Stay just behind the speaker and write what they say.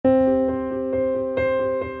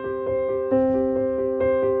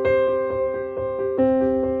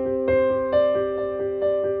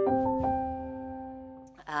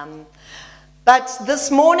But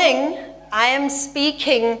this morning, I am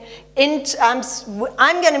speaking,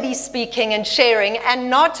 I'm going to be speaking and sharing,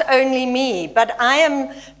 and not only me, but I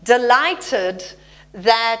am delighted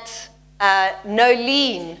that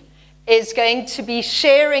Nolene is going to be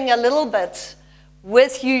sharing a little bit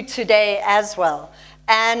with you today as well.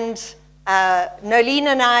 And Nolene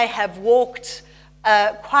and I have walked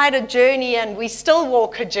quite a journey, and we still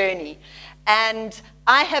walk a journey. And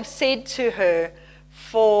I have said to her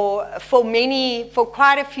for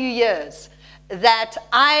quite a few years that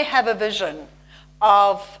I have a vision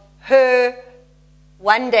of her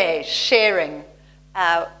one day sharing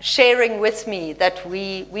with me, that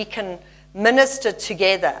we can minister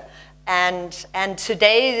together. And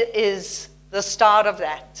today is the start of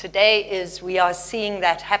that. Today we are seeing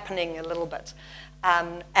that happening a little bit.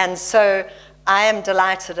 And so I am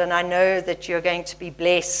delighted, and I know that you're going to be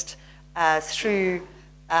blessed through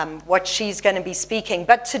what she's going to be speaking.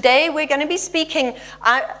 But today we're going to be speaking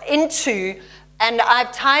into, and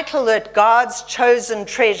I've titled it, God's Chosen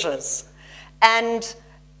Treasures. And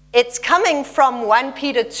it's coming from 1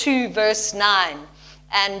 Peter 2, verse 9.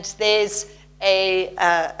 And there's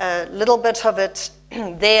a little bit of it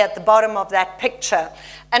there at the bottom of that picture.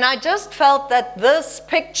 And I just felt that this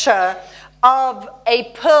picture of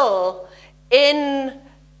a pearl in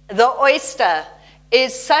the oyster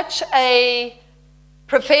is such a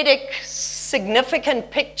prophetic, significant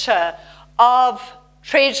picture of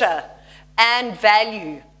treasure and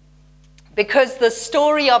value. Because the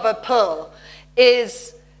story of a pearl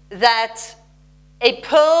is that a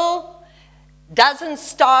pearl doesn't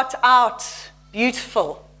start out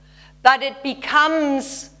beautiful, but it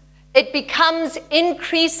becomes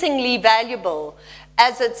increasingly valuable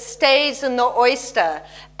as it stays in the oyster.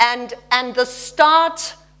 And the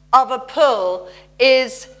start of a pearl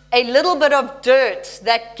is a little bit of dirt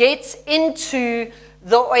that gets into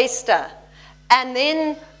the oyster. And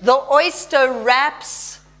then the oyster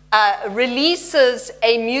releases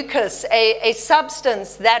a mucus, a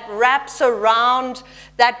substance that wraps around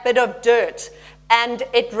that bit of dirt. And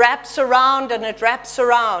it wraps around and it wraps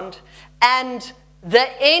around. And the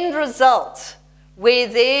end result, where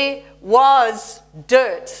there was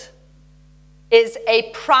dirt, is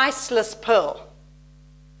a priceless pearl.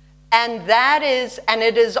 And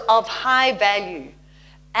it is of high value.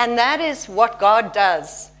 And that is what God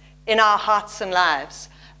does in our hearts and lives.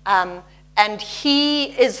 And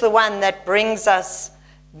He is the one that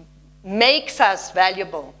makes us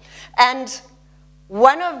valuable. And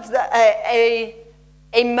one of a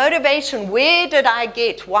motivation,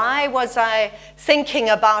 why was I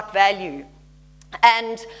thinking about value?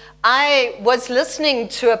 And I was listening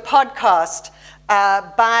to a podcast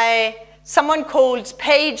by someone called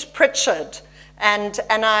Paige Pritchard, and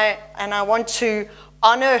I want to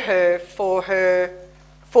honor her for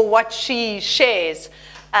what she shares.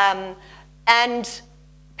 And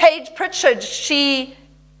Paige Pritchard,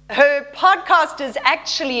 her podcast is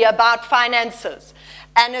actually about finances,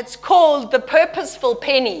 and it's called The Purposeful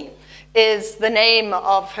Penny, is the name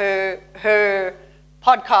of her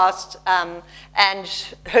podcast, and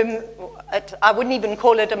I wouldn't even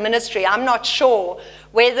call it a ministry. I'm not sure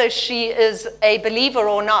whether she is a believer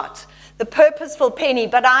or not. The Purposeful Penny,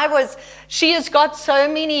 but she has got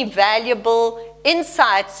so many valuable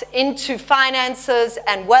insights into finances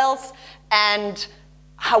and wealth and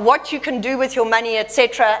what you can do with your money,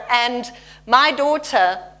 etc. And my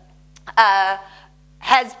daughter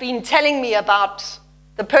has been telling me about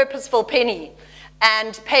The Purposeful Penny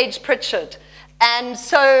and Paige Pritchard. And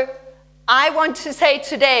so I want to say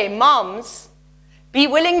today, moms, be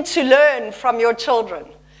willing to learn from your children.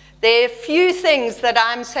 There are few things that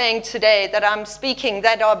I'm saying today, that I'm speaking,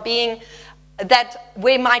 where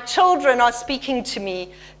my children are speaking to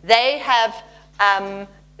me, they have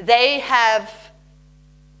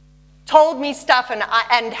told me stuff and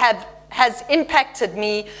has impacted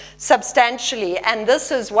me substantially. And this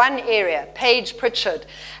is one area, Paige Pritchard.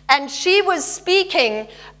 And she was speaking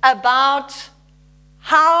about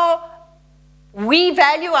how we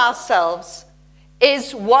value ourselves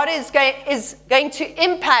is what is going to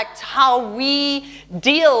impact how we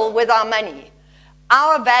deal with our money.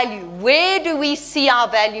 Our value, where do we see our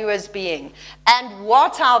value as being, and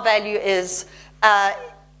what our value is,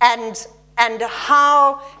 and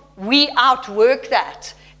how we outwork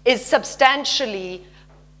that is substantially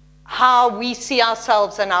how we see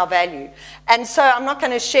ourselves and our value. And so I'm not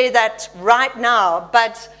going to share that right now,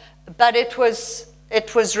 but it was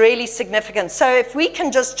really significant. So if we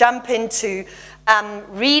can just jump into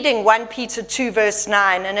reading 1 Peter 2, verse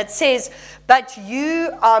 9, and it says, "But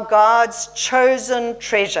you are God's chosen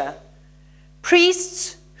treasure,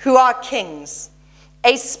 priests who are kings,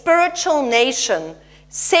 a spiritual nation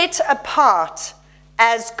set apart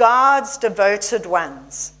as God's devoted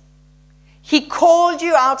ones. He called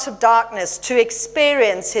you out of darkness to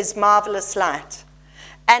experience his marvelous light,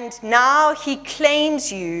 and now he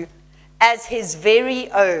claims you as his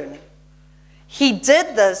very own. He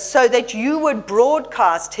did this so that you would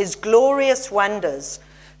broadcast his glorious wonders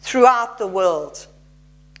throughout the world.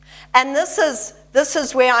 And this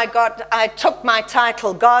is where I took my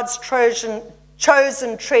title, God's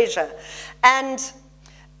Chosen Treasure. And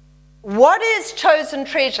what is chosen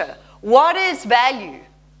treasure? What is value?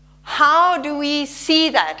 How do we see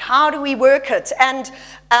that? How do we work it? And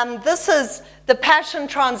this is the Passion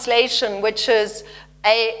Translation, which is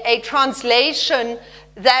a translation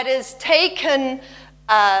that is taken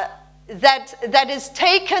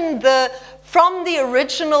from the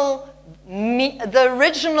original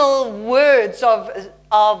words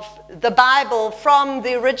of the Bible, from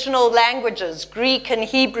the original languages, Greek and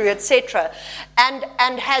Hebrew, etc.,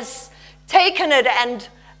 and has taken it and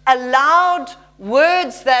allowed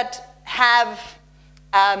words that have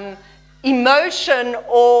emotion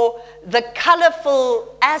or the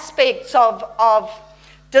colorful aspects of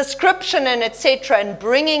description and etc., and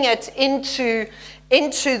bringing it into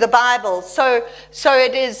the Bible. So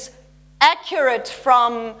it is accurate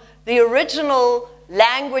from the original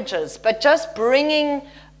languages, but just bringing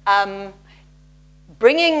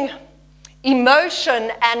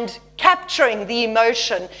emotion and capturing the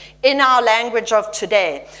emotion in our language of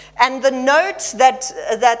today. And the note that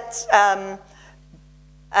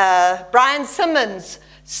Brian Simmons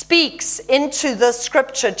speaks into the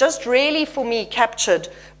scripture just really, for me, captured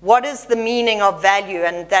what is the meaning of value,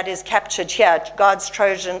 and that is captured here, God's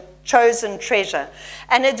chosen treasure.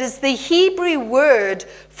 And it is the Hebrew word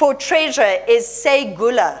for treasure is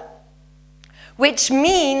segula, which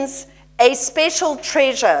means a special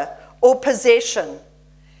treasure or possession.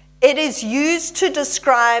 It is used to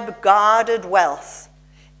describe guarded wealth,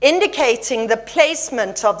 indicating the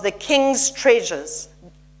placement of the king's treasures,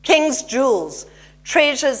 king's jewels,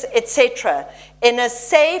 treasures, etc., in a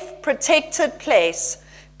safe, protected place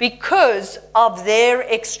because of their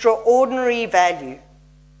extraordinary value.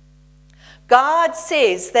 God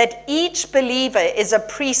says that each believer is a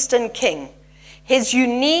priest and king, his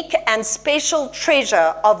unique and special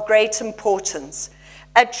treasure of great importance,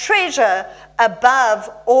 a treasure above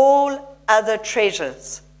all other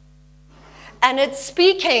treasures. And it's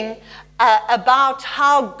speaking about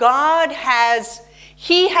how God has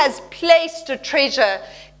placed a treasure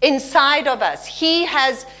inside of us. He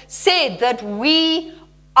has said that we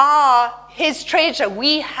are his treasure.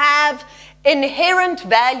 We have inherent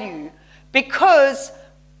value because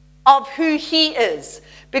of who he is,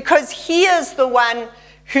 because he is the one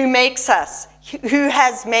who makes us, who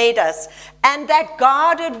has made us. And that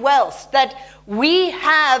guarded wealth, that we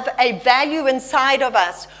have a value inside of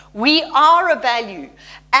us. We are a value.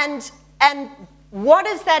 And what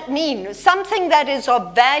does that mean? Something that is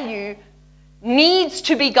of value needs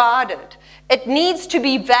to be guarded. It needs to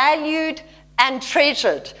be valued and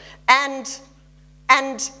treasured. And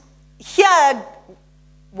here,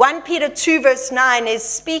 1 Peter 2 verse 9 is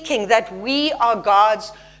speaking that we are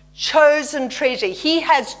God's chosen treasure. He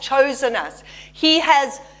has chosen us. He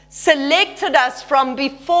has selected us from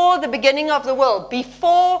before the beginning of the world,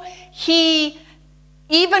 before he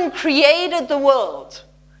even created the world.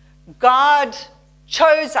 God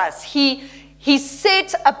chose us. He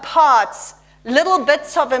set apart little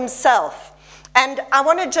bits of himself. And I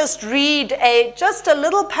want to just read just a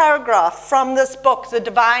little paragraph from this book, The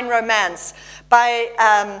Divine Romance,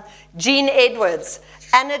 by Gene Edwards.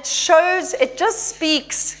 And it just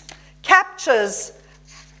captures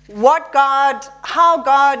how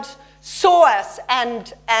God saw us,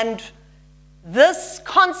 and this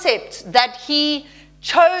concept that he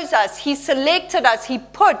chose us, he selected us, he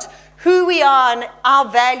put who we are and our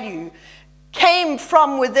value came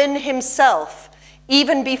from within himself,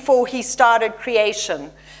 even before he started creation.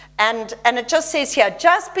 And it just says here,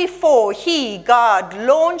 just before God,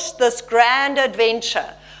 launched this grand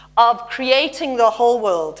adventure of creating the whole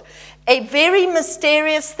world, a very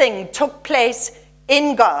mysterious thing took place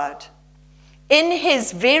in God. In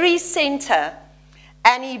his very center,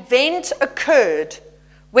 an event occurred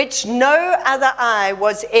which no other eye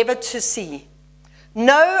was ever to see,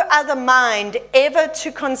 no other mind ever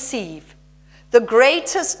to conceive, the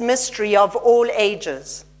greatest mystery of all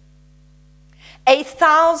ages.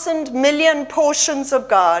 1,000 million portions of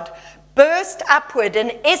God burst upward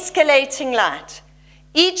in escalating light.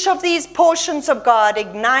 Each of these portions of God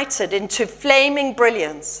ignited into flaming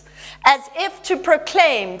brilliance, as if to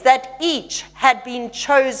proclaim that each had been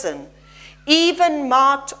chosen, even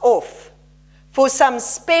marked off, for some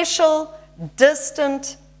special,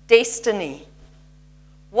 distant destiny.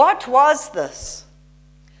 What was this?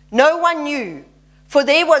 No one knew, for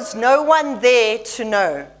there was no one there to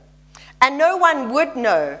know. And no one would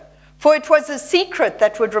know, for it was a secret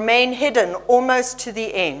that would remain hidden almost to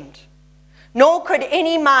the end. Nor could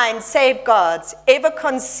any mind save God's ever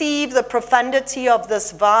conceive the profundity of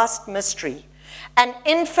this vast mystery, an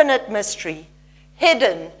infinite mystery,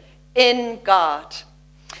 hidden in God.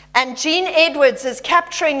 And Gene Edwards is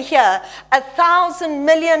capturing here 1,000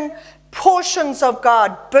 million portions of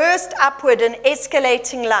God burst upward in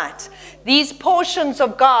escalating light. These portions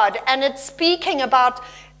of God, and it's speaking about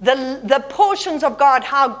the portions of God,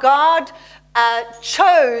 how God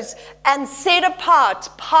chose and set apart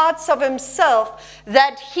parts of himself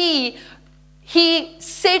that he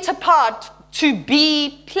set apart to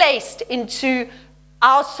be placed into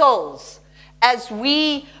our souls as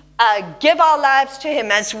we give our lives to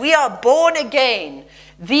him, as we are born again.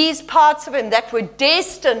 These parts of him that were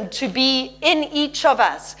destined to be in each of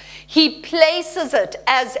us, he places it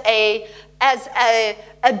as a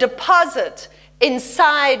deposit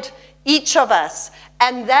inside each of us.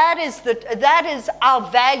 And that is our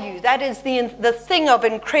value. That is the thing of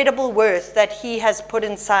incredible worth that he has put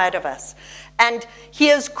inside of us. And he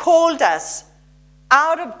has called us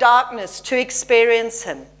out of darkness to experience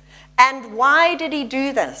him. And why did he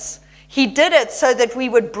do this? He did it so that we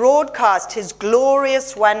would broadcast his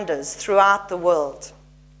glorious wonders throughout the world.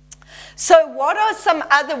 So what are some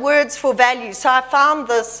other words for value? So I found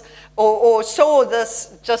this, or saw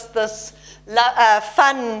this, just this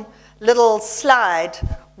fun little slide.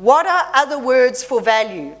 What are other words for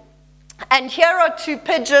value? And here are two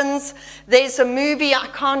pigeons. There's a movie,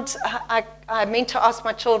 I meant to ask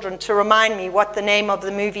my children to remind me what the name of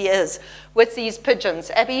the movie is with these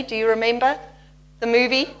pigeons. Abby, do you remember the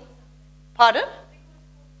movie? Pardon?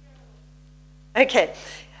 Okay.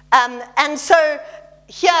 And so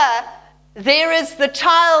here, there is the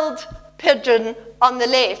child pigeon on the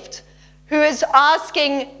left who is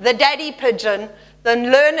asking the daddy pigeon, the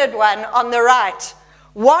learned one on the right,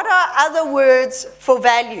 what are other words for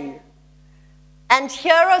value? And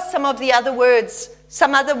here are some of the other words,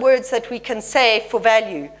 some other words that we can say for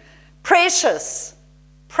value. Precious,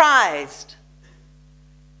 prized,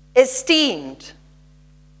 esteemed,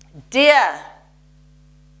 dear,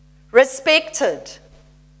 respected,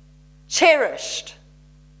 cherished,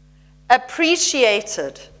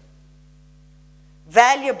 appreciated,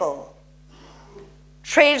 valuable,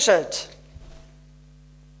 treasured,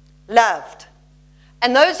 loved.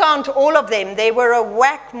 And those aren't all of them. There were a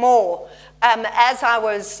whack more.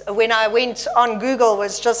 When I went on Google,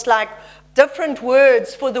 was just like different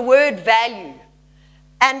words for the word value.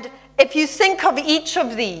 And if you think of each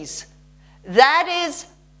of these, that is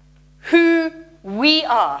who we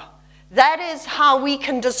are. That is how we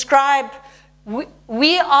can describe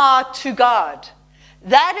we are to God.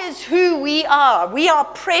 That is who we are. We are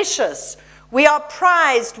precious. We are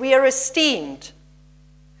prized. We are esteemed.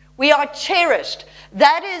 We are cherished.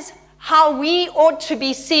 That is how we ought to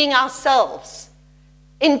be seeing ourselves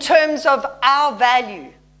in terms of our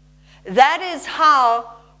value. That is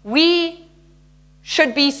how we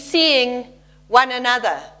should be seeing one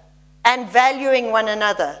another and valuing one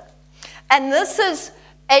another. And this is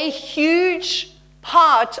a huge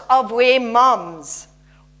part of where moms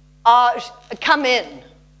come in.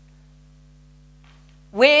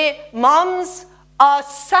 Where moms are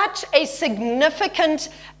such a significant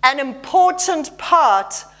and important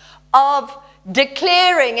part of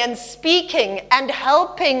declaring and speaking and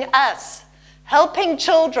helping us, helping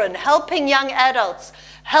children, helping young adults,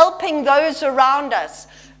 helping those around us,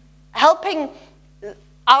 helping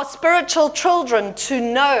our spiritual children to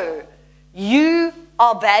know you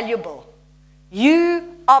are valuable,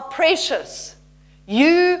 you are precious,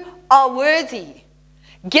 you are worthy,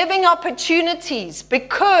 giving opportunities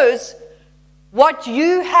because what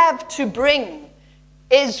you have to bring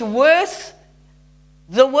is worth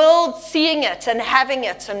the world seeing it and having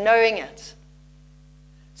it and knowing it.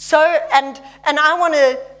 So, and I want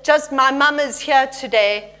to just, my mum is here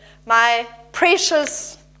today, my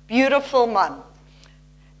precious, beautiful mum.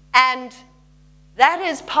 And that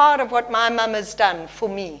is part of what my mum has done for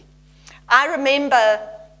me. I remember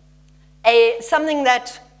something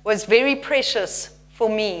that was very precious for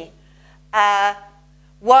me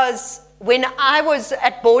was when I was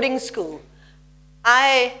at boarding school.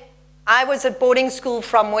 I was at boarding school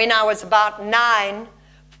from when I was about 9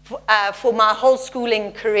 for my whole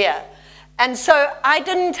schooling career. And so I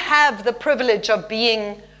didn't have the privilege of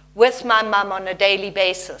being with my mum on a daily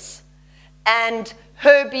basis. And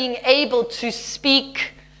her being able to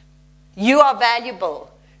speak, you are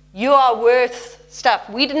valuable, You are worth stuff.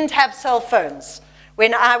 We didn't have cell phones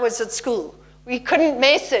when I was at school. We couldn't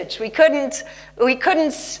message. We couldn't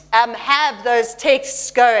have those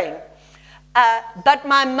texts going. But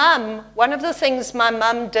my mum, one of the things my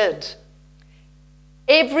mum did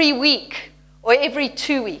every week or every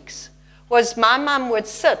 2 weeks was my mum would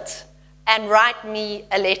sit and write me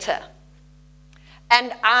a letter.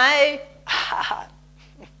 And I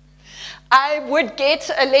would get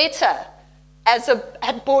a letter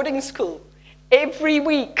at boarding school every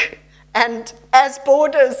week. And as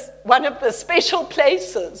boarders, one of the special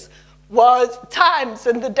places times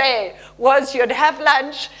in the day was you'd have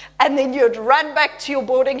lunch and then you'd run back to your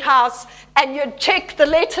boarding house and you'd check the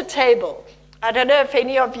letter table. I don't know if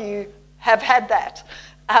any of you have had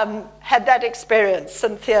that experience.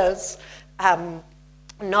 Cynthia's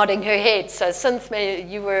nodding her head. So Cynthia,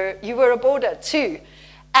 you were a boarder too.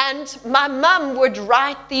 And my mum would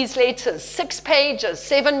write these letters, 6 pages,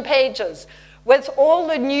 7 pages, with all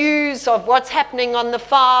the news of what's happening on the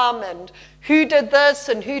farm and who did this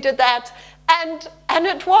and who did that. And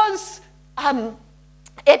it was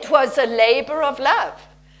a labor of love.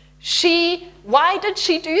 Why did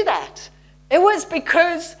she do that? It was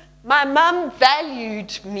because my mum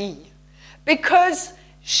valued me, because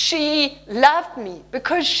she loved me,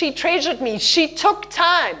 because she treasured me. She took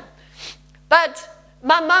time. But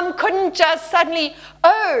my mum couldn't just suddenly,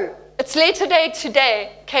 it's letter day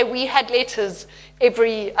today. Okay, we had letters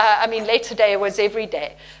letter day was every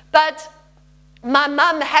day. But my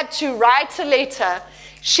mum had to write a letter.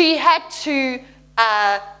 She had to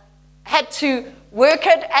work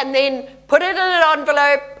it and then put it in an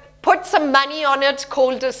envelope, put some money on it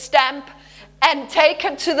called a stamp, and take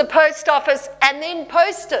it to the post office and then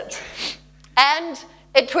post it. And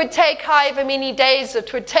it would take however many days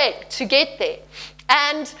it would take to get there.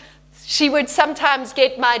 And she would sometimes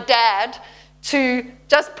get my dad to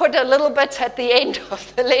just put a little bit at the end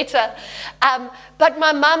of the letter. But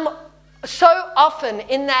my mum so often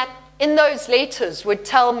in those letters would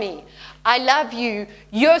tell me, I love you,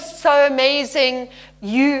 you're so amazing,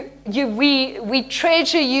 we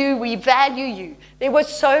treasure you, we value you. There was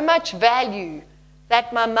so much value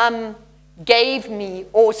that my mum gave me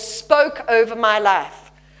or spoke over my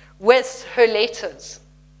life with her letters.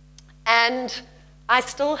 And I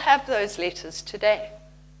still have those letters today.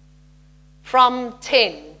 From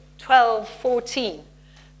 10, 12, 14.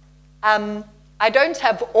 I don't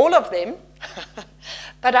have all of them,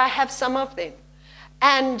 but I have some of them.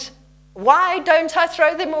 And why don't I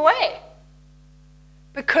throw them away?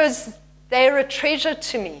 Because they're a treasure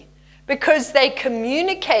to me. Because they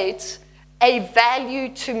communicate a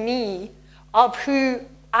value to me of who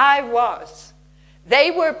I was.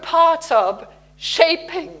 They were part of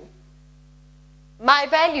shaping my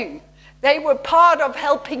value. They were part of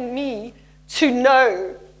helping me to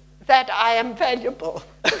know that I am valuable.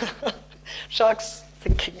 Jacques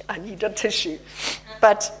thinking I need a tissue.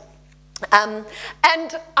 But, and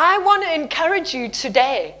I want to encourage you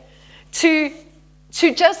today to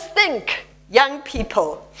just think, young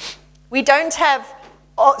people. We don't have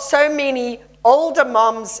so many older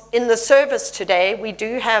moms in the service today. We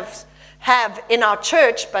do have in our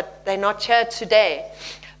church, but they're not here today.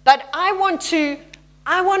 But I want to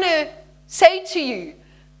say to you,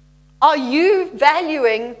 are you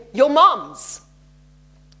valuing your moms?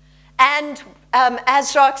 And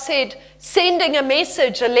as Jacques said, sending a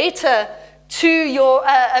message, a letter to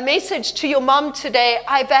a message to your mom today,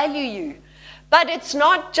 I value you. But it's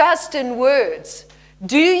not just in words.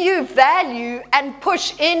 Do you value and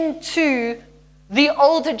push into the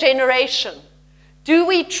older generation? Do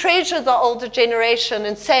we treasure the older generation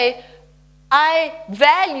and say, I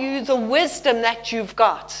value the wisdom that you've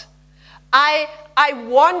got. I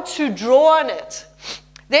want to draw on it.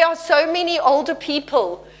 There are so many older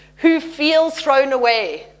people who feel thrown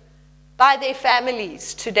away by their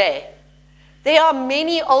families today. There are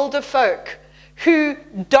many older folk who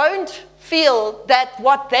don't feel that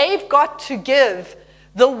what they've got to give,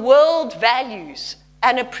 the world values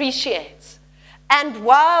and appreciates. And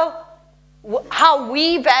while how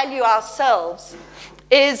we value ourselves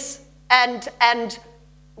is and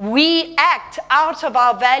we act out of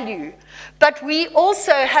our value, but we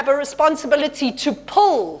also have a responsibility to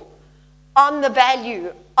pull on the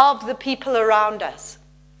value of the people around us.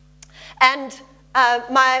 And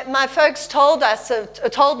my folks told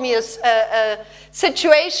me a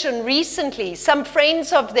situation recently, some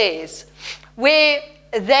friends of theirs, where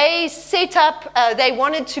they set up, they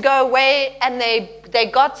wanted to go away and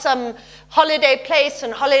they got some holiday place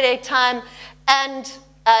and holiday time and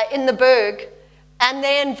in the Berg, and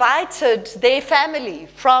they invited their family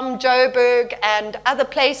from Joburg and other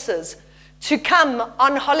places to come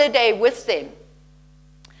on holiday with them.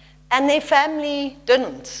 And their family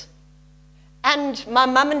didn't. And my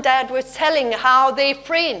mum and dad were telling how their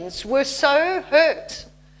friends were so hurt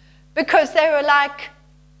because they were like,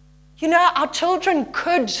 you know, our children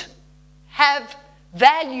could have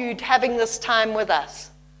valued having this time with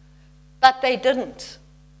us, but they didn't.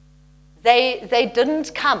 They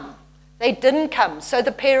didn't come. They didn't come. So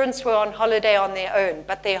the parents were on holiday on their own,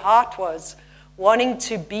 but their heart was wanting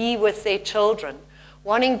to be with their children,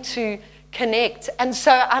 wanting to connect. And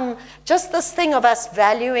so just this thing of us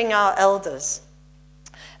valuing our elders,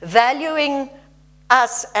 valuing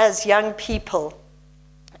us as young people,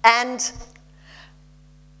 and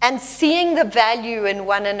seeing the value in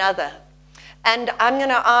one another. And I'm going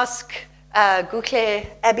to ask Gukle,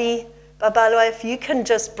 Abby, Babalo, if you can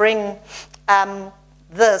just bring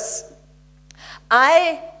this.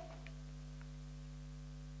 An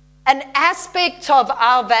aspect of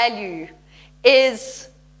our value is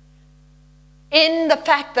in the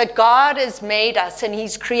fact that God has made us and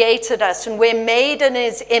He's created us and we're made in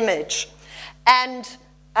His image. And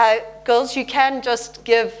girls, you can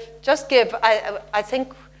give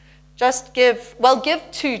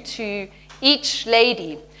two to each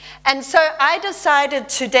lady. And so I decided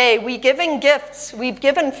today, we're giving gifts. We've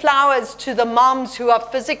given flowers to the moms who are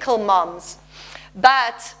physical moms.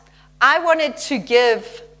 But I wanted to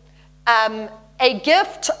give a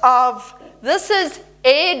gift of, this is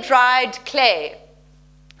air-dried clay.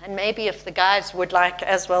 And maybe if the guys would like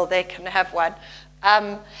as well, they can have one.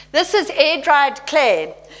 This is air-dried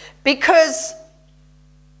clay because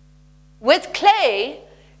with clay,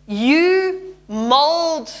 you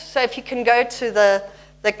mold. So if you can go to the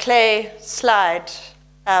clay slide,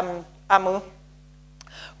 Amu.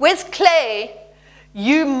 With clay,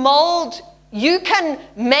 you mold, you can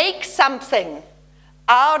make something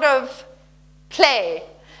out of clay,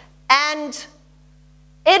 and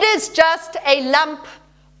it is just a lump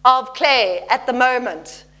of clay at the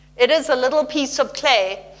moment. It is a little piece of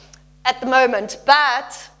clay at the moment,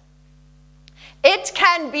 but it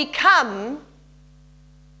can become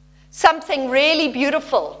something really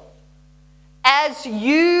beautiful as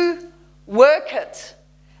you work it,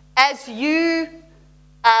 as you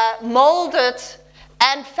mold it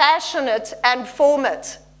and fashion it and form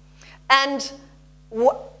it. And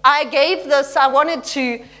I wanted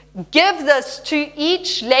to give this to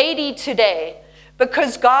each lady today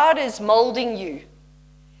because God is molding you.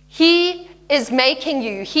 He is making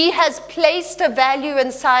you. He has placed a value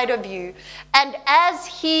inside of you. And as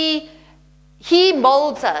He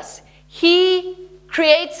molds us, He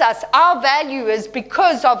creates us. Our value is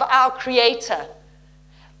because of our Creator.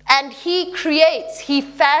 And He creates, He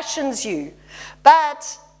fashions you.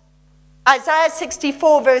 But Isaiah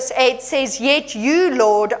 64 verse 8 says, "Yet you,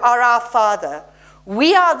 Lord, are our Father.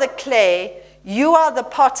 We are the clay, you are the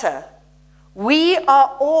potter. We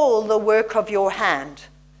are all the work of your hand."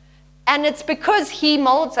 And it's because He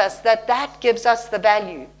molds us that gives us the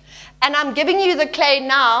value. And I'm giving you the clay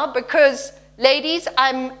now because, ladies,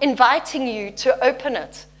 I'm inviting you to open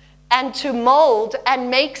it and to mold and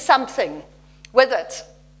make something with it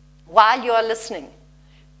while you are listening.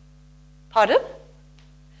 Pardon?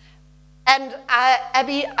 And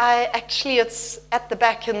Abby, actually, it's at the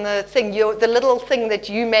back in the thing, the little thing that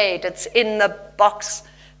you made, it's in the box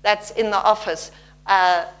that's in the office.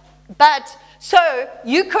 So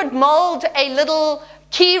you could mold a little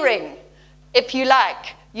key ring, if you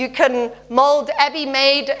like. You can mold, Abby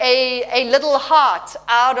made a little heart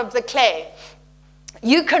out of the clay.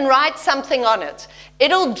 You can write something on it.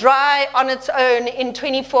 It'll dry on its own in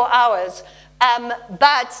 24 hours.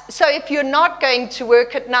 So if you're not going to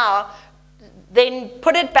work it now, then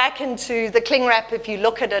put it back into the cling wrap if you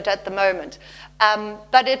look at it at the moment.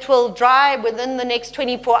 But it will dry within the next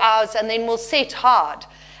 24 hours and then will set hard.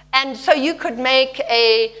 And so you could make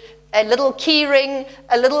a little key ring,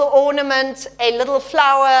 a little ornament, a little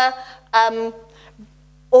flower,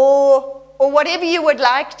 or whatever you would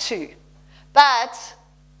like to. But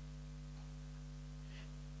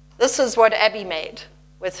this is what Abby made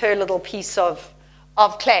with her little piece of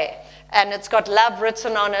clay. And it's got love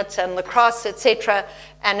written on it and the cross, etc.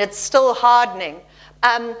 And it's still hardening.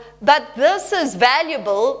 But this is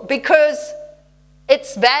valuable because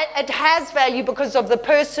it has value because of the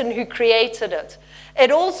person who created it.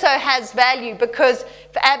 It also has value because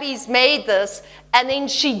if Abby's made this and then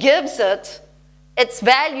she gives it, its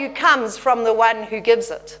value comes from the one who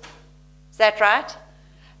gives it. Is that right?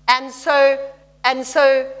 And so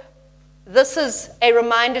this is a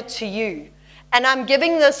reminder to you. And I'm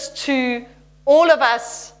giving this to all of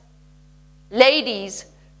us ladies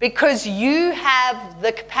because you have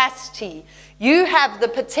the capacity, you have the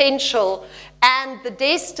potential and the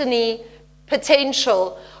destiny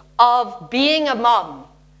potential of being a mom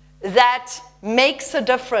that makes a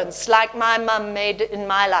difference, like my mom made in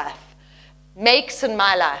my life, makes in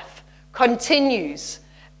my life, continues,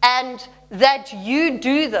 and that you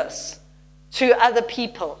do this to other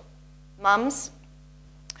people, mums.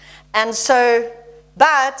 And so,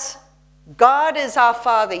 but God is our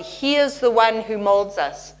Father. He is the one who molds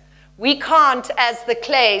us. We can't, as the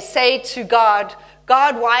clay, say to God,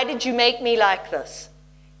 God, why did you make me like this?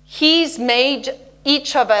 He's made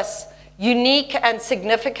each of us unique and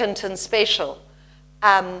significant and special.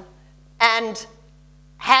 And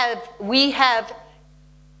we have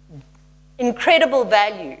incredible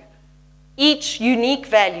value, each unique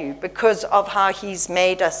value, because of how he's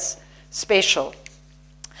made us special.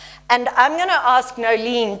 And I'm going to ask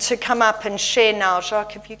Nolene to come up and share now.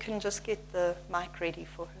 Jacques, if you can just get the mic ready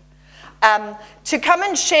for her. To come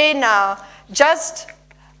and share now just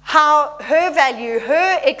how her value,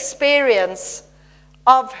 her experience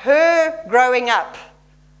of her growing up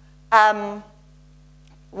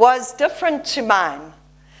was different to mine.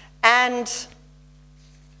 And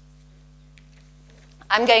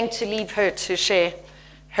I'm going to leave her to share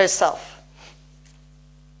herself.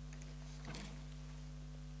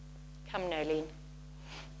 Come, Nolene.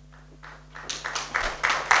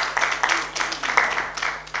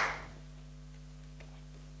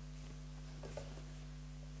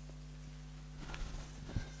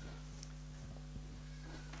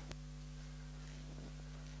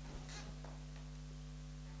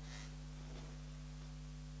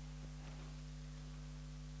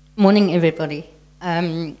 Morning, everybody.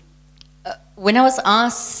 When I was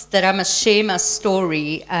asked that I must share my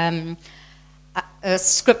story, a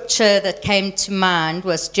scripture that came to mind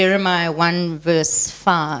was Jeremiah 1, verse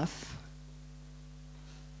 5.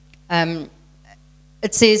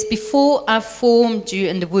 It says, "Before I formed you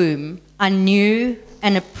in the womb, I knew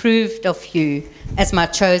and approved of you as my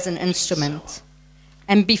chosen instrument.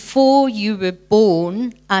 And before you were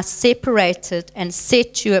born, I separated and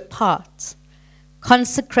set you apart,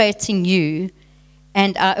 consecrating you,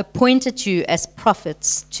 and I appointed you as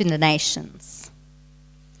prophets to the nations."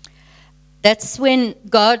 That's when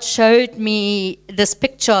God showed me this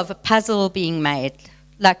picture of a puzzle being made.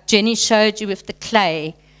 Like Jenny showed you with the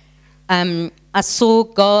clay, I saw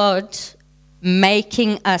God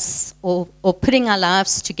making us or putting our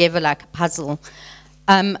lives together like a puzzle.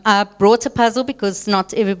 I brought a puzzle because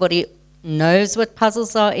not everybody knows what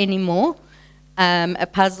puzzles are anymore. A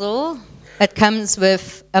puzzle, it comes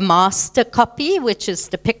with a master copy, which is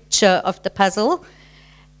the picture of the puzzle.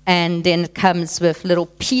 And then it comes with little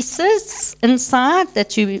pieces inside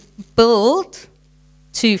that you build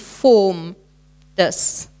to form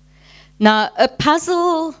this. Now, a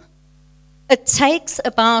puzzle, it takes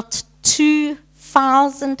about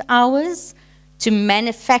 2,000 hours to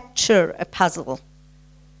manufacture a puzzle.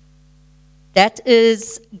 That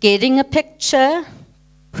is getting a picture,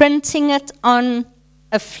 printing it on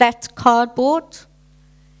a flat cardboard.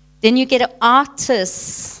 Then you get an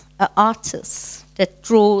artist that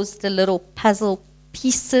draws the little puzzle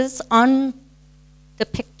pieces on the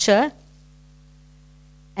picture.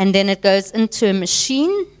 And then it goes into a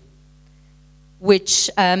machine,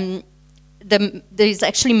 which there's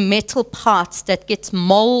actually metal parts that get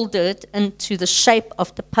molded into the shape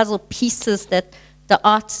of the puzzle pieces that the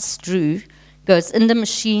artist drew. Goes in the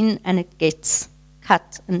machine and it gets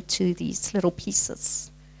cut into these little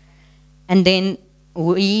pieces. And then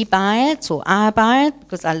we buy it, or I buy it,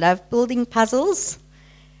 because I love building puzzles.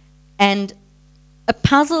 And a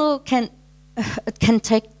puzzle can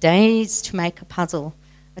take days to make a puzzle.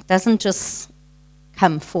 It doesn't just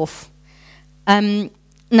come forth.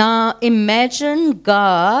 Now imagine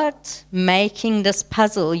God making this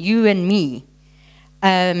puzzle, you and me,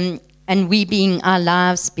 and we being our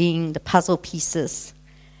lives being the puzzle pieces.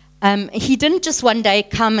 He didn't just one day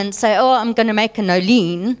come and say, "Oh, I'm going to make a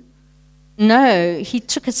Nolene." No, he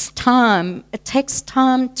took his time. It takes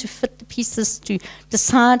time to fit the pieces, to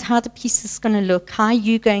decide how the piece is going to look, how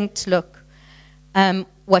you're going to look,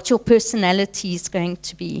 what your personality is going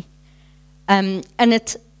to be.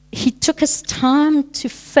 He took his time to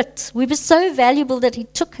fit. We were so valuable that he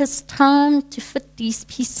took his time to fit these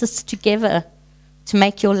pieces together to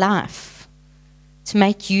make your life, to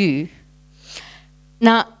make you.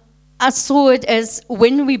 Now, I saw it as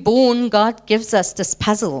when we're born, God gives us this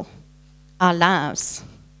puzzle, our lives.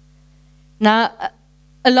 Now,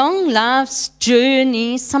 along life's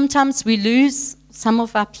journey, sometimes we lose some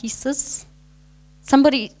of our pieces.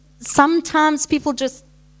 Sometimes people just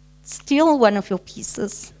steal one of your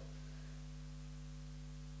pieces.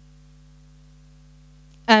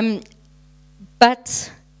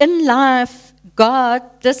 But in life, God,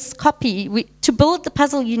 this copy, to build the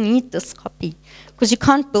puzzle, you need this copy, because you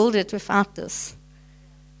can't build it without this.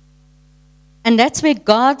 And that's where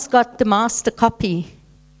God's got the master copy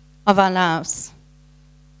of our lives.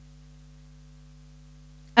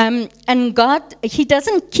 And God, He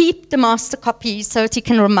doesn't keep the master copy so that He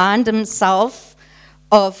can remind Himself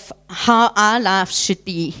of how our life should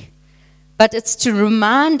be. But it's to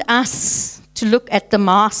remind us to look at the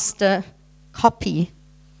master copy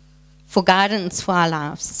for guidance for our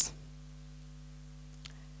lives.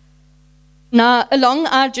 Now, along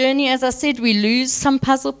our journey, as I said, we lose some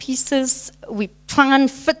puzzle pieces. We try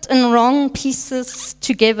and fit in wrong pieces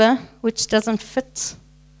together, which doesn't fit.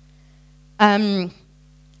 And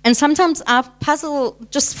sometimes our puzzle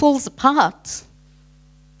just falls apart.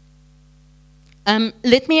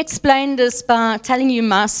 Let me explain this by telling you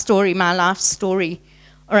my story, my life story.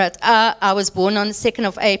 All right, I was born on the 2nd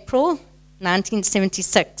of April,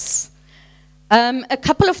 1976. A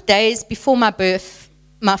couple of days before my birth,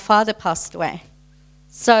 my father passed away.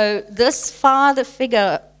 So this father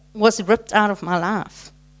figure was ripped out of my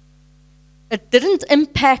life. It didn't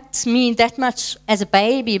impact me that much as a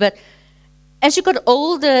baby, but as you got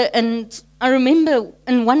older, and I remember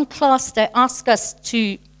in one class they asked us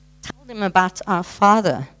to tell them about our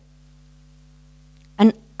father.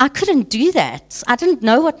 And I couldn't do that. I didn't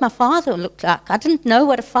know what my father looked like. I didn't know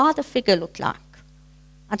what a father figure looked like.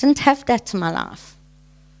 I didn't have that in my life.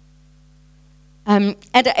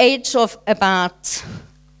 At the age of about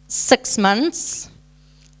 6 months,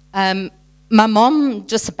 my mom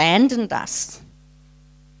just abandoned us.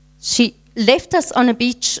 She left us on a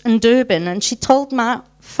beach in Durban, and she told my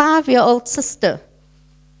 5-year-old sister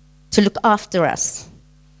to look after us.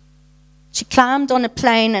 She climbed on a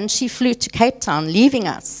plane and she flew to Cape Town, leaving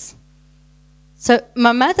us. So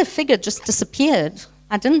my mother figure just disappeared.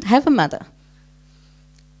 I didn't have a mother.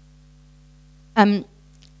 And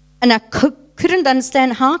I couldn't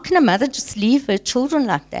understand, how can a mother just leave her children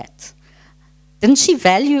like that? Didn't she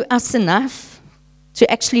value us enough to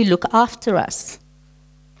actually look after us?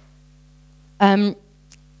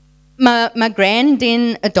 My grand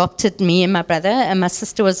then adopted me and my brother, and my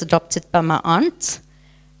sister was adopted by my aunt.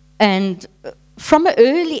 And from an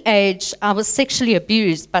early age, I was sexually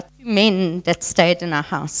abused by 2 men that stayed in our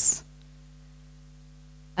house.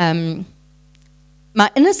 My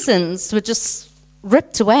innocence were just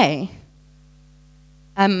ripped away.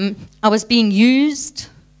 I was being used.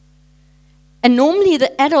 And normally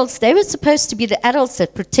the adults, they were supposed to be the adults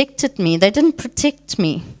that protected me. They didn't protect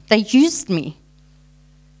me. They used me.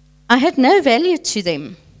 I had no value to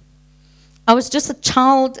them. I was just a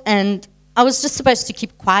child, and I was just supposed to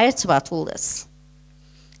keep quiet about all this.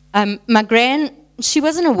 My gran, she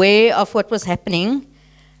wasn't aware of what was happening.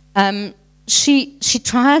 She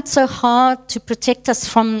tried so hard to protect us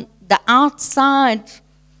from the outside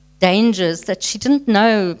dangers that she didn't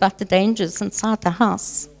know about the dangers inside the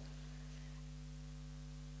house.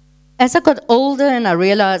 As I got older and I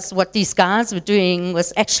realized what these guys were doing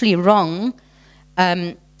was actually wrong,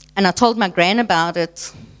 and I told my gran about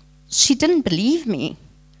it, she didn't believe me.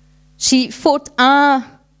 She thought I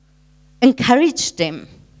encouraged them.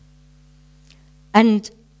 And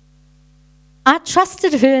I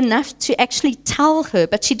trusted her enough to actually tell her,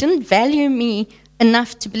 but she didn't value me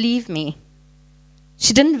enough to believe me.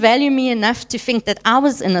 She didn't value me enough to think that I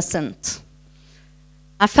was innocent.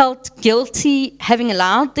 I felt guilty having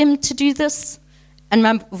allowed them to do this, and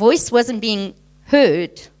my voice wasn't being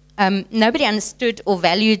heard. Nobody understood or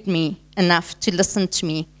valued me enough to listen to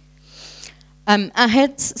me. I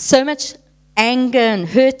had so much anger and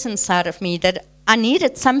hurt inside of me that I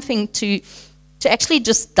needed something to actually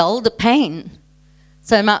just dull the pain.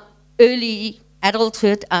 So in my early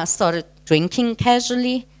adulthood, I started drinking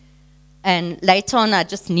casually, and later on I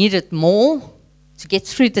just needed more to get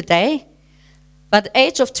through the day. By the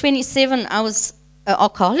age of 27, I was an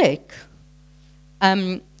alcoholic.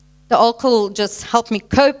 The alcohol just helped me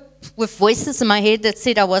cope with voices in my head that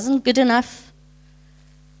said I wasn't good enough.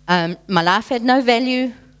 My life had no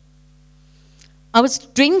value. I was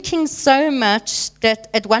drinking so much that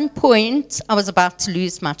at one point I was about to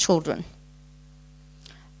lose my children.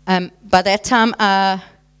 By that time I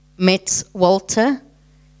met Walter,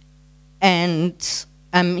 and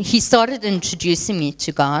he started introducing me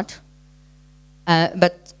to God.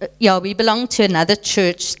 We belonged to another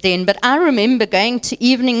church then, but I remember going to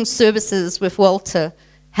evening services with Walter,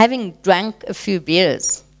 having drank a few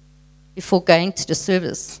beers before going to the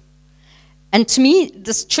service. And to me,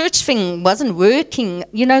 this church thing wasn't working.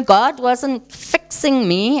 You know, God wasn't fixing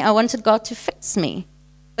me. I wanted God to fix me,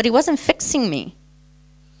 but He wasn't fixing me.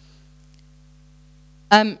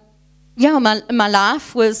 my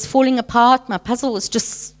life was falling apart. My puzzle was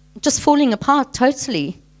just falling apart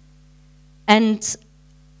totally. And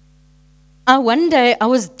one day I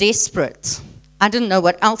was desperate. I didn't know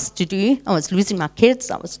what else to do. I was losing my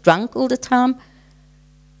kids. I was drunk all the time.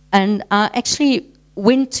 And I actually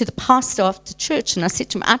went to the pastor after church and I said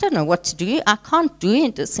to him, I don't know what to do. I can't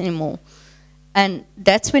do this anymore. And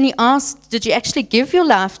that's when he asked, did you actually give your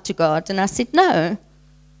life to God? And I said, no.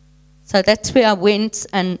 So that's where I went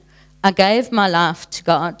and I gave my life to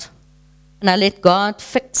God. And I let God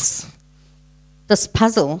fix this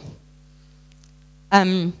puzzle.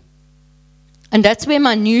 And that's where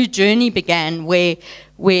my new journey began, where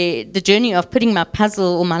the journey of putting my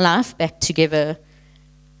puzzle or my life back together.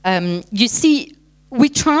 You see, we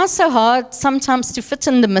try so hard sometimes to fit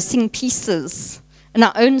in the missing pieces in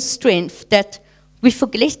our own strength that we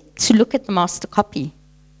forget to look at the master copy.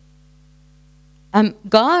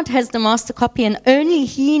 God has the master copy and only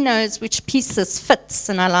He knows which pieces fits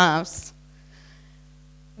in our lives.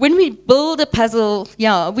 When we build a puzzle,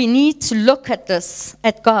 we need to look at this,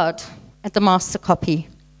 at God, at the master copy.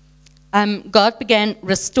 God began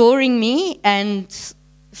restoring me and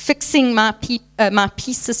fixing my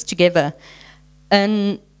pieces together.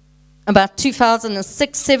 In about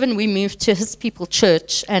 2006-07, we moved to His People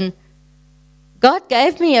Church, and God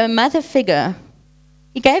gave me a mother figure.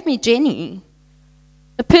 He gave me Jenny,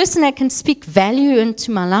 a person that can speak value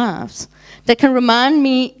into my lives, that can remind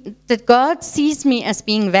me that God sees me as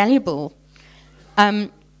being valuable.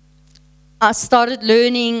 I started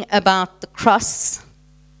learning about the cross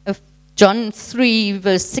of John 3,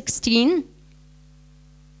 verse 16.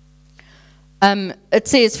 It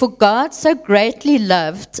says, for God so greatly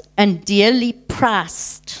loved and dearly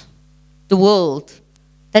priced the world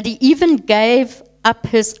that He even gave up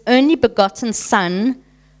His only begotten Son,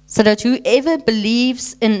 so that whoever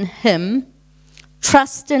believes in Him,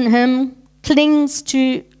 trusts in Him, clings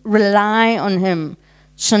to, rely on Him,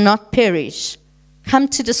 shall not perish, come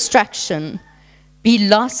to destruction, be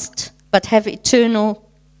lost, but have eternal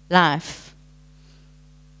life.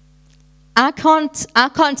 I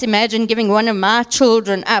can't imagine giving one of my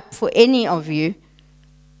children up for any of you.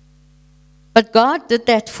 But God did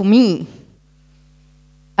that for me.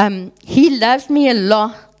 He loved me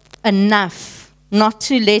enough not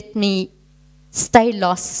to let me stay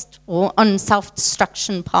lost or on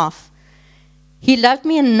self-destruction path. He loved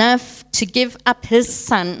me enough to give up His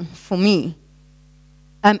Son for me.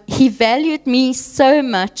 He valued me so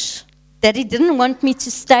much that He didn't want me to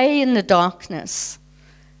stay in the darkness,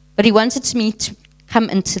 but He wanted me to come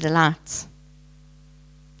into the light.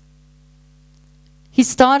 He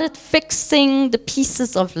started fixing the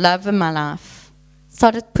pieces of love in my life,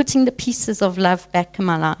 started putting the pieces of love back in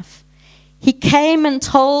my life. He came and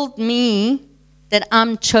told me that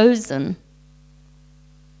I'm chosen.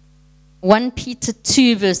 1 Peter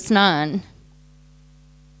 2, verse 9.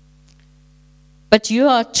 But you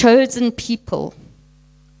are a chosen people,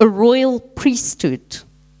 a royal priesthood,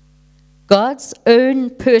 God's own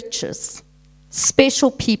purchase, special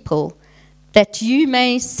people, that you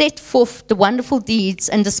may set forth the wonderful deeds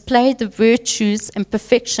and display the virtues and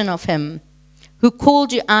perfection of Him who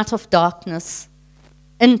called you out of darkness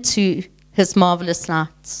into His marvelous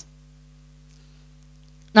light.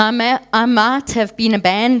 Now, I might have been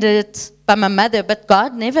abandoned by my mother, but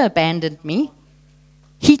God never abandoned me.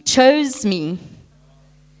 He chose me.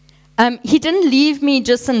 He didn't leave me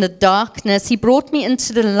just in the darkness. He brought me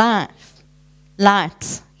into the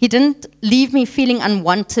light. He didn't leave me feeling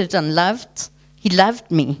unwanted, unloved. He loved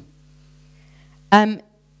me.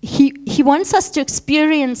 He wants us to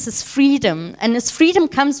experience His freedom, and His freedom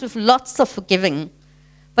comes with lots of forgiving.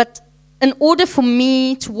 But in order for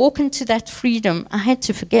me to walk into that freedom, I had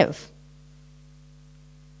to forgive.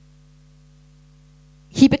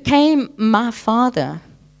 He became my father.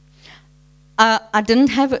 I didn't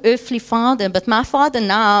have an earthly father, but my father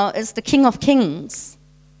now is the King of Kings.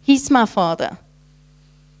 He's my father.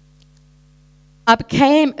 I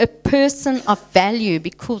became a person of value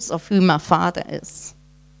because of who my father is.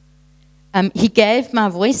 He gave my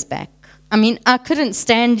voice back. I mean, I couldn't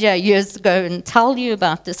stand here years ago and tell you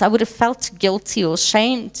about this. I would have felt guilty or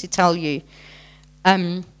ashamed to tell you.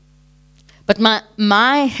 But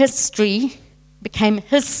my history became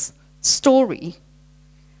His story.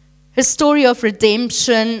 His story of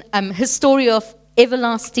redemption, His story of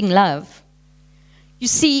everlasting love. You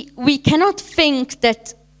see, we cannot think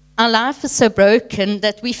that our life is so broken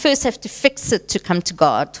that we first have to fix it to come to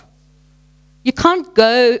God. You can't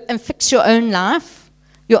go and fix your own life,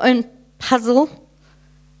 your own puzzle.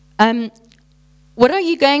 What are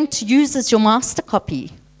you going to use as your master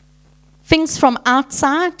copy? Things from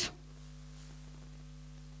outside?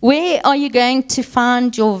 Where are you going to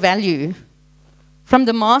find your value? From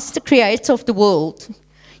the master creator of the world.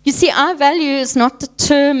 You see, our value is not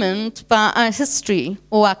determined by our history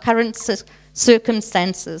or our current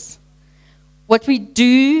circumstances. What we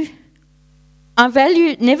do, our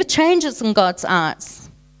value never changes in God's eyes.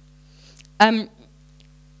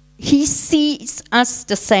 He sees us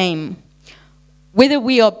the same. Whether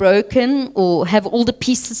we are broken or have all the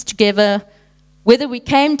pieces together, whether we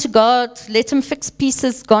came to God, let him fix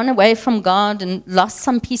pieces, gone away from God and lost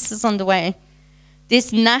some pieces on the way,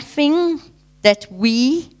 there's nothing that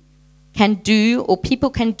we can do or people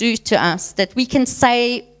can do to us, that we can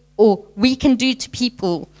say or we can do to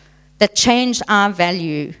people that change our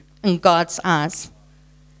value in God's eyes.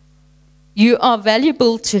 You are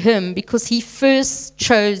valuable to him because he first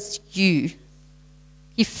chose you.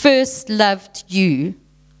 He first loved you.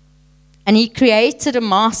 And he created a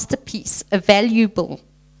masterpiece, a valuable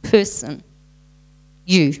person,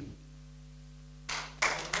 you.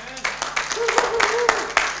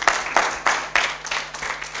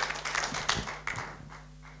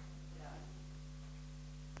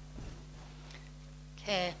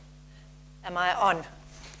 Okay, am I on?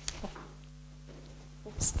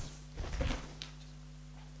 Oops.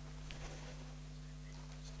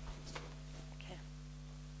 Okay.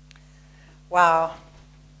 Wow.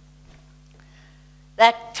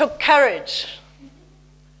 That took courage.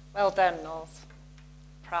 Well done, Knowles.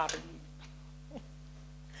 Proud of you.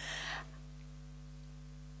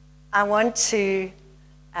 I want to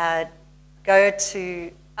go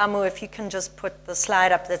to Amu, if you can just put the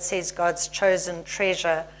slide up that says God's chosen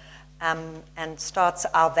treasure and starts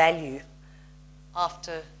our value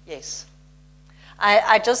after, yes.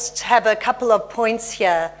 I just have a couple of points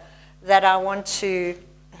here that I want to,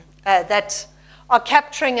 that are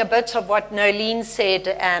capturing a bit of what Nolene said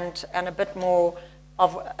and a bit more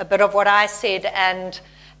of what I said,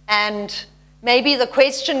 and maybe the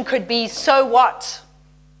question could be, so what?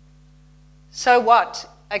 So what?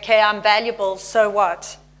 Okay, I'm valuable, so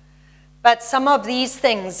what? But some of these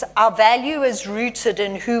things, our value is rooted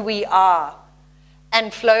in who we are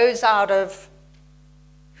and flows out of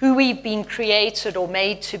who we've been created or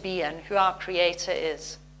made to be and who our Creator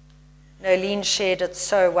is. Nolene shared it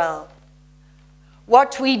so well.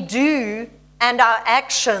 What we do and our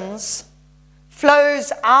actions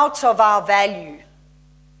flows out of our value.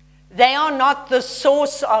 They are not the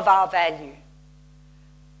source of our value.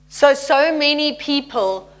 So many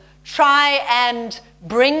people try and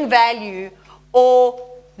bring value or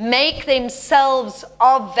make themselves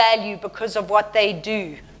of value because of what they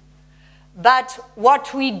do. But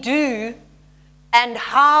what we do and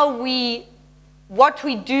what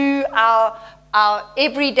we do, our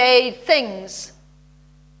everyday things,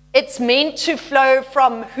 it's meant to flow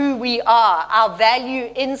from who we are, our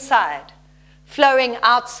value inside, flowing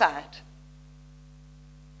outside.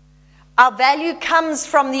 Our value comes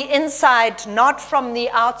from the inside, not from the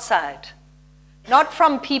outside, not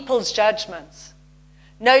from people's judgments.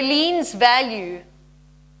 Nolene's value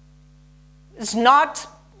was not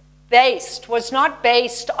based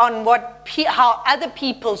on how other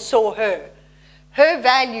people saw her. Her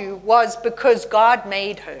value was because God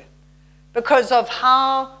made her, because of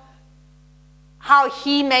how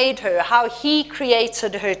he made her, how he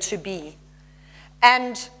created her to be.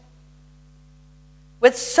 And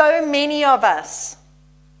with so many of us,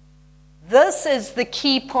 this is the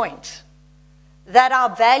key point, that our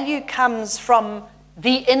value comes from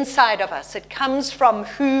the inside of us. It comes from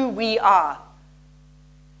who we are.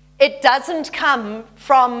 It doesn't come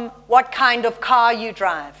from what kind of car you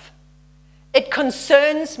drive. It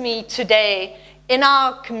concerns me today, in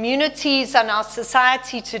our communities and our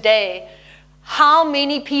society today, how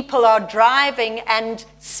many people are driving and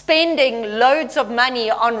spending loads of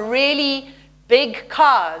money on really big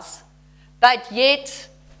cars, but yet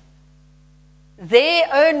their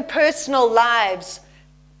own personal lives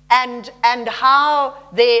and how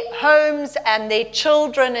their homes and their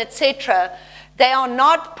children, etc., they are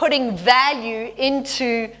not putting value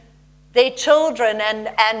into their children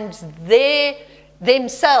and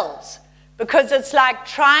themselves, because it's like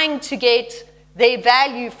trying to get their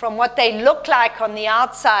value from what they look like on the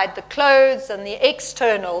outside, the clothes and the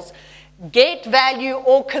externals, get value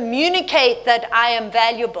or communicate that I am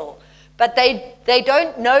valuable, but they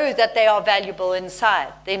don't know that they are valuable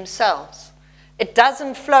inside themselves. It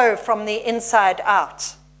doesn't flow from the inside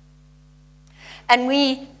out. And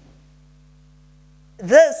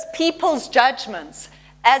people's judgments,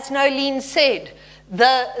 as Nolene said,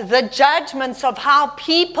 the judgments of how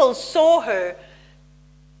people saw her,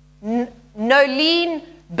 Nolene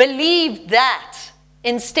believed that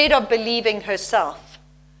instead of believing herself.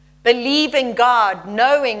 believing God,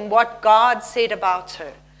 knowing what God said about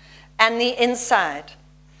her, and the inside.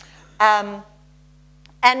 And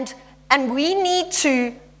we need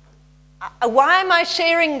to, why am I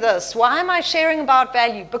sharing this? Why am I sharing about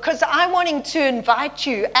value? Because I'm wanting to invite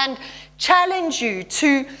you and challenge you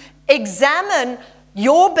to examine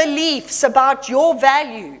your beliefs about your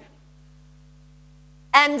value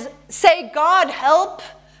and say, God, help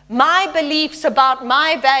my beliefs about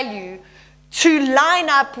my value to line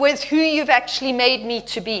up with who you've actually made me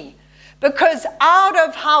to be. Because out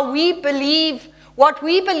of how we believe, what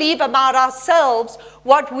we believe about ourselves,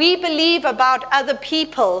 what we believe about other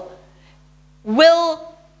people,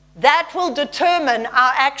 that will determine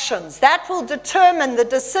our actions. That will determine the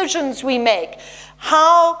decisions we make,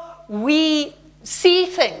 how we see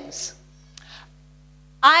things.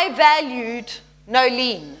 I valued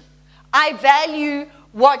Nolene. I value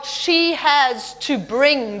what she has to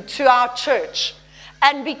bring to our church.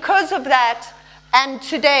 And because of that, and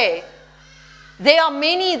today, there are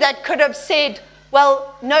many that could have said,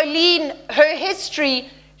 well, Nolene, her history,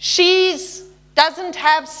 doesn't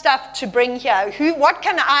have stuff to bring here. What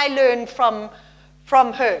can I learn from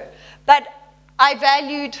her? But I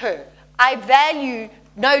valued her. I value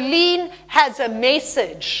Nolene has a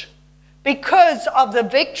message because of the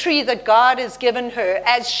victory that God has given her,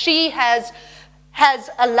 as she has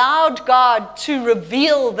allowed God to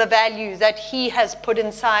reveal the value that he has put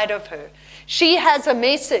inside of her. She has a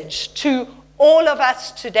message to all of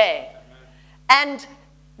us today. And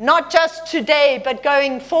not just today, but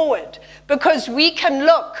going forward. Because we can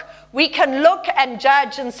look and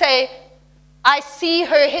judge and say, I see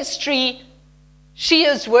her history, she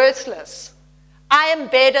is worthless. I am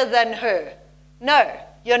better than her. No,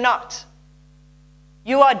 you're not.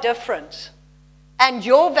 You are different. And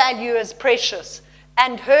your value is precious.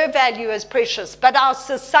 And her value is precious. But our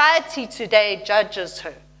society today judges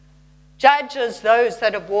her. Judges those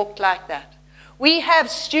that have walked like that. We have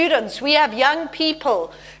students, we have young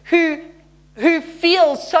people who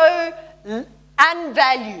feel so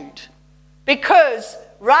unvalued because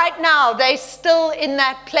right now they're still in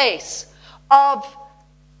that place of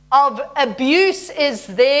abuse is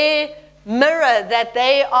their mirror that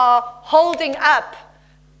they are holding up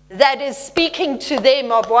that is speaking to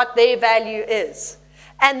them of what their value is.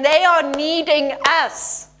 And they are needing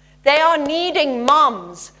us. They are needing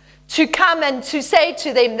moms to come and to say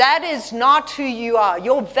to them, that is not who you are.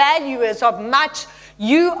 Your value is of much.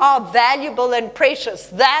 You are valuable and precious.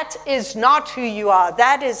 That is not who you are.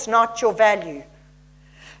 That is not your value.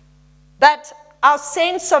 But our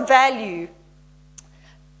sense of value,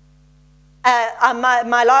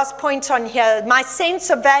 my last point on here, my sense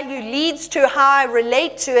of value leads to how I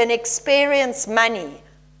relate to and experience money,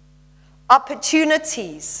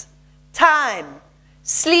 opportunities, time,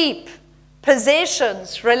 sleep,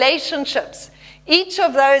 possessions, relationships. Each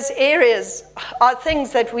of those areas are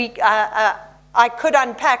things that I could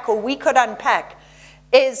unpack, or we could unpack.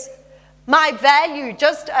 Is my value,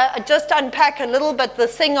 just unpack a little bit the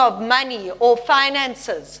thing of money or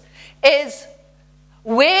finances, is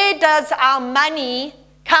where does our money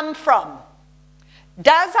come from?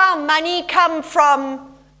 Does our money come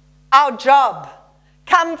from our job?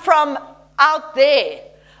 Come from out there?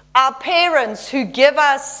 Our parents who give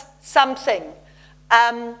us something,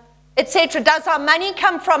 etc. Does our money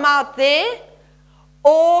come from out there?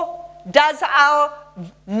 Or does our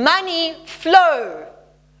money flow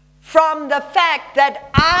from the fact that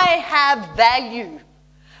I have value?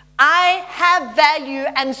 I have value,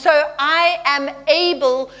 and so I am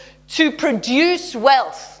able to produce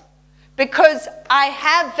wealth because I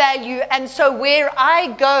have value, and so where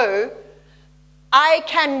I go, I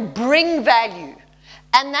can bring value.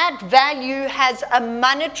 And that value has a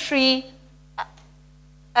monetary,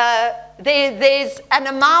 there's an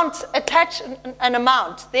amount attached,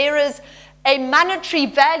 There is a monetary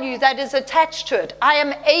value that is attached to it. I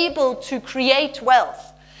am able to create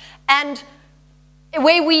wealth. And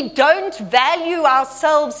where we don't value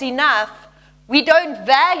ourselves enough, we don't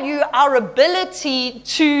value our ability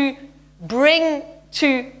to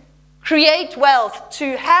create wealth,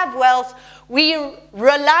 to have wealth. We're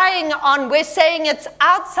relying on, we're saying it's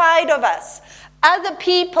outside of us. Other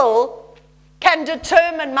people can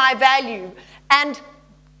determine my value and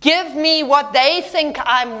give me what they think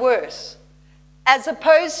I'm worth. As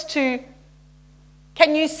opposed to,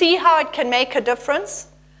 can you see how it can make a difference?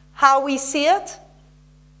 How we see it?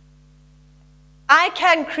 I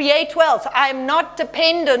can create wealth. I'm not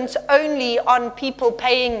dependent only on people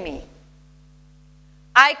paying me.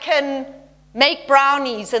 I can make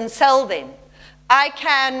brownies and sell them. I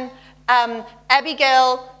can,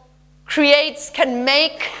 Abigail can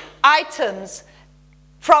make items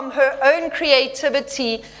from her own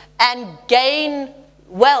creativity and gain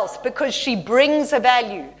wealth because she brings a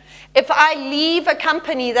value. If I leave a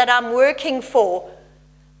company that I'm working for,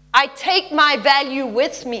 I take my value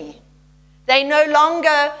with me. They no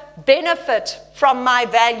longer benefit from my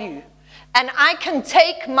value. And I can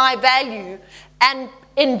take my value and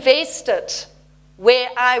invest it where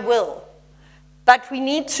I will. But we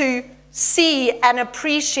need to see and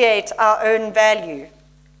appreciate our own value.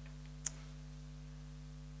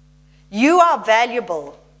 You are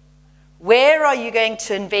valuable. Where are you going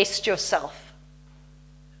to invest yourself?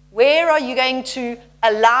 Where are you going to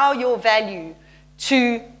allow your value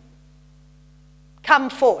to come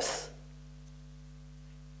forth?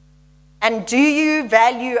 And do you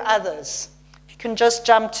value others? If you can just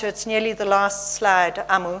jump to, it's nearly the last slide,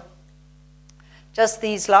 Amu. Just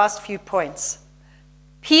these last few points.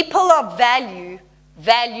 People of value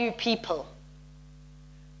value people.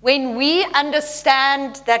 When we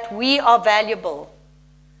understand that we are valuable,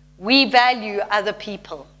 we value other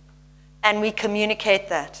people, and we communicate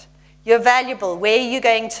that. You're valuable. Where are you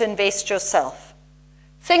going to invest yourself?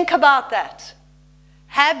 Think about that.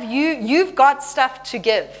 You've got stuff to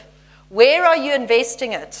give. Where are you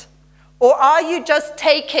investing it? Or are you just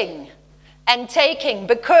taking and taking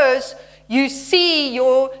because you see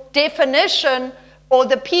your definition or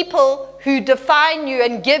the people who define you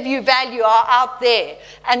and give you value are out there.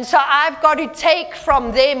 And so I've got to take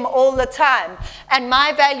from them all the time. And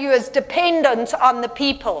my value is dependent on the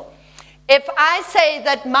people. If I say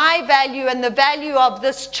that my value and the value of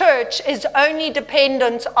this church is only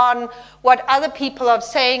dependent on what other people are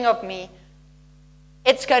saying of me,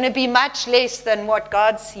 it's going to be much less than what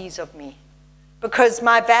God sees of me. Because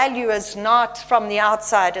my value is not from the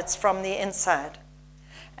outside, it's from the inside.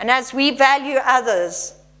 And as we value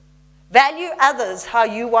others how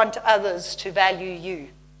you want others to value you.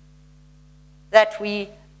 That we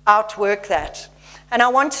outwork that. And I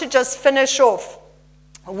want to just finish off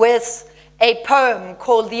with a poem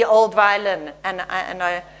called The Old Violin. And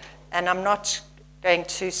I'm not going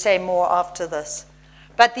to say more after this.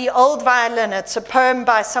 But The Old Violin, it's a poem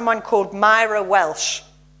by someone called Myra Welsh.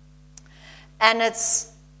 And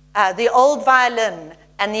it's the old violin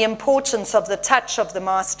and the importance of the touch of the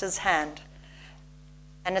master's hand.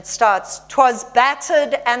 And it starts, "'Twas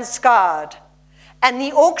battered and scarred, and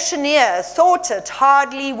the auctioneer thought it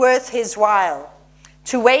hardly worth his while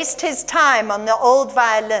to waste his time on the old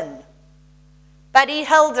violin. But he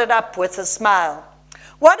held it up with a smile.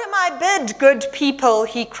 "'What am I bid, good people?'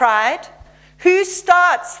 he cried. "'Who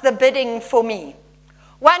starts the bidding for me?'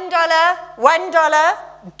 $1, $1,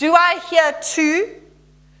 do I hear $2?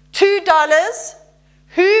 $2,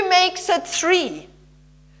 who makes it $3?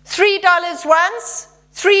 $3 once,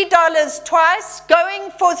 $3 twice,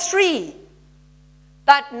 going for $3.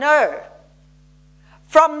 But no,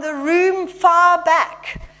 from the room far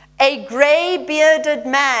back, a gray-bearded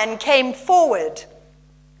man came forward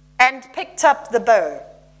and picked up the bow.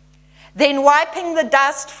 Then wiping the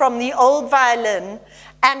dust from the old violin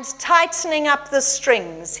and tightening up the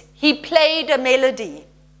strings, he played a melody,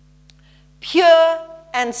 pure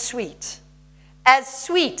and sweet as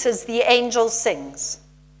the angel sings.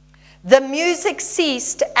 The music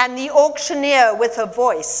ceased, and the auctioneer, with a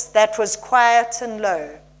voice that was quiet and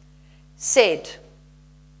low, said,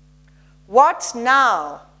 "What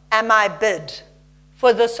now am I bid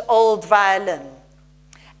for this old violin?"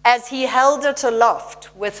 as he held it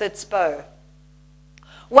aloft with its bow.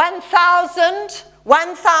 1,000,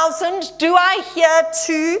 1,000, do I hear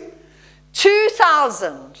 $2?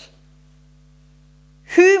 2,000.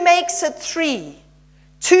 Who makes it $3?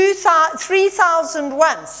 3,000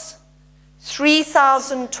 once,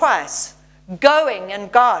 3,000 twice, going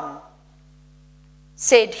and gone,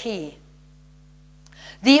 said he.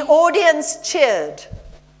 The audience cheered,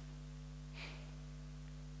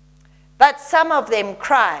 but some of them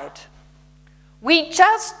cried, "We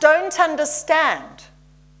just don't understand.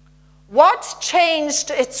 What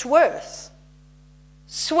changed its worth?"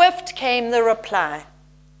 Swift came the reply,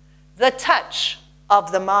 "The touch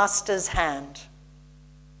of the master's hand."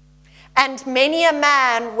 And many a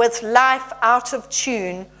man with life out of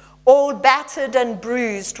tune, all battered and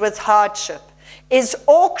bruised with hardship, is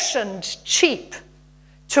auctioned cheap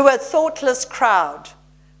to a thoughtless crowd,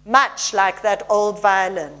 much like that old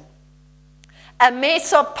violin. A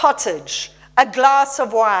mess of pottage, a glass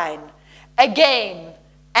of wine, a game,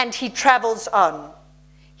 and he travels on.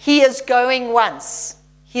 He is going once,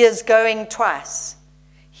 he is going twice,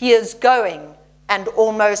 he is going and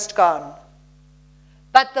almost gone.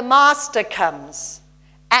 But the master comes,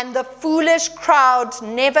 and the foolish crowd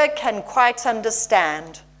never can quite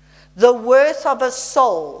understand the worth of a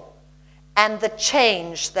soul and the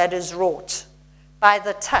change that is wrought by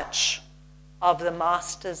the touch of the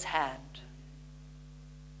Master's hand.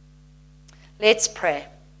 Let's pray.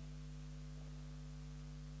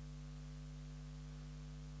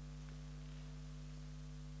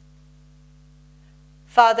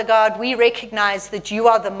 Father God, we recognize that you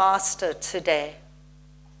are the Master today.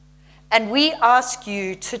 And we ask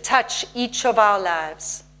you to touch each of our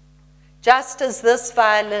lives, just as this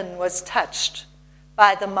violin was touched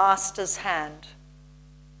by the Master's hand.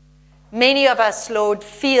 Many of us, Lord,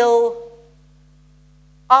 feel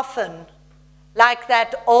often like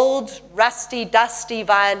that old, rusty, dusty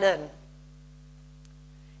violin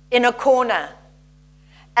in a corner.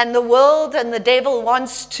 And the world and the devil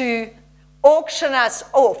wants to auction us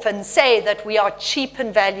off and say that we are cheap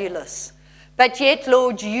and valueless. But yet,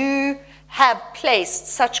 Lord, you have placed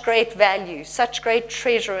such great value, such great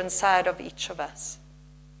treasure inside of each of us.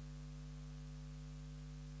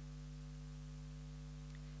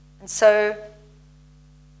 And so,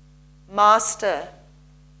 Master,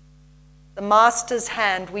 the Master's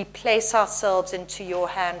hand, we place ourselves into your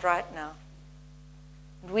hand right now.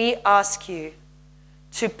 We ask you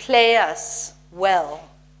to play us well.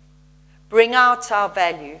 Bring out our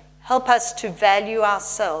value. Help us to value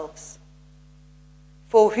ourselves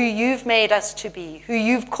for who you've made us to be, who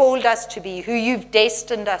you've called us to be, who you've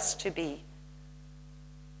destined us to be.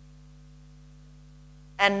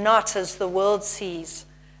 And not as the world sees,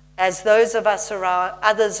 as those of us around,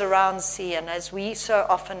 others around see, and as we so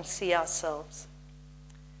often see ourselves.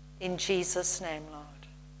 In Jesus' name, Lord.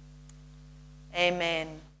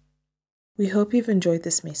 Amen. We hope you've enjoyed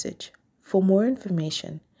this message. For more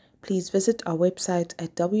information, please visit our website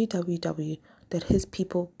at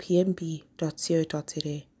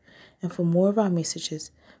www.hispeoplepmb.co.za. And for more of our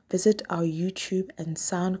messages, visit our YouTube and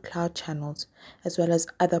SoundCloud channels, as well as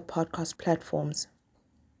other podcast platforms.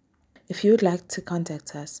 If you would like to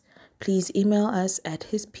contact us, please email us at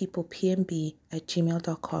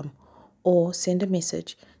hispeoplepmb@gmail.com or send a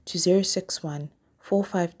message to 061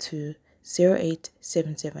 452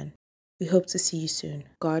 0877. We hope to see you soon.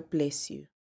 God bless you.